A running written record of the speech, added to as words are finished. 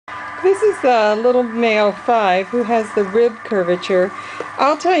This is the little male 5 who has the rib curvature.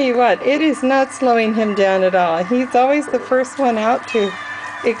 I'll tell you what, it is not slowing him down at all. He's always the first one out to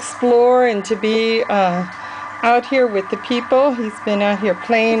explore and to be out here with the people. He's been out here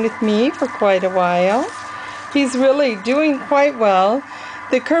playing with me for quite a while. He's really doing quite well.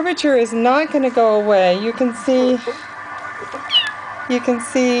 The curvature is not going to go away. You can see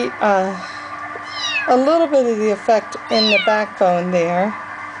a little bit of the effect in the backbone there,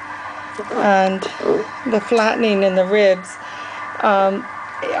 and the flattening in the ribs.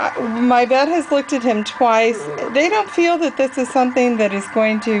 My vet has looked at him twice. They don't feel that this is something that is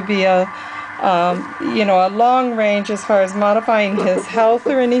going to be a long range as far as modifying his health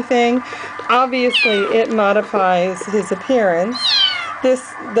or anything. Obviously, it modifies his appearance.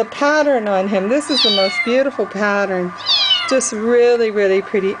 The pattern on him, this is the most beautiful pattern. Just really, really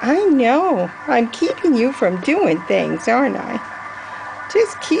pretty. I know. I'm keeping you from doing things, aren't I?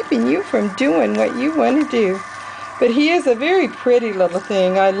 Just keeping you from doing what you want to do. But he is a very pretty little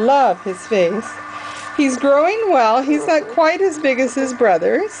thing. I love his face. He's growing well. He's not quite as big as his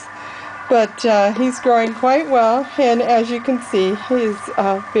brothers, but he's growing quite well. And as you can see, he's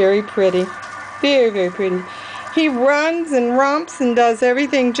very pretty. Very, very pretty. He runs and romps and does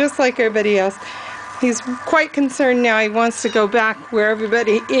everything just like everybody else. He's quite concerned now. He wants to go back where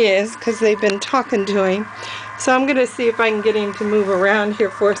everybody is because they've been talking to him. So I'm going to see if I can get him to move around here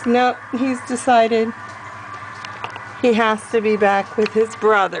for us. No, he's decided he has to be back with his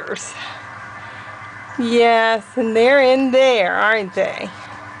brothers. Yes, and they're in there, aren't they?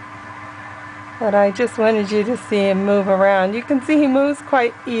 But I just wanted you to see him move around. You can see he moves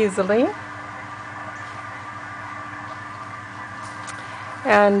quite easily.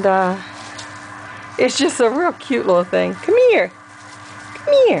 And it's just a real cute little thing. Come here.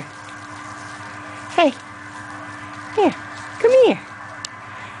 Come here. Hey. Here. Come here.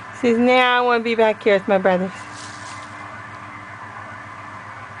 He says, now I want to be back here with my brothers.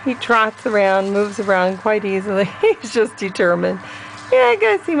 He trots around, moves around quite easily. He's just determined. Yeah, I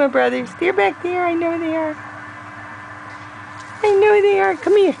gotta see my brothers. They're back there. I know they are. I know they are.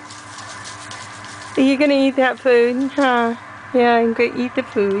 Come here. Are you gonna eat that food? Huh? Yeah, I'm gonna eat the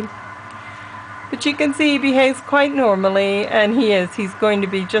food. But you can see he behaves quite normally, and he's going to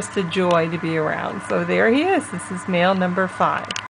be just a joy to be around. So there he is. This is male number 5.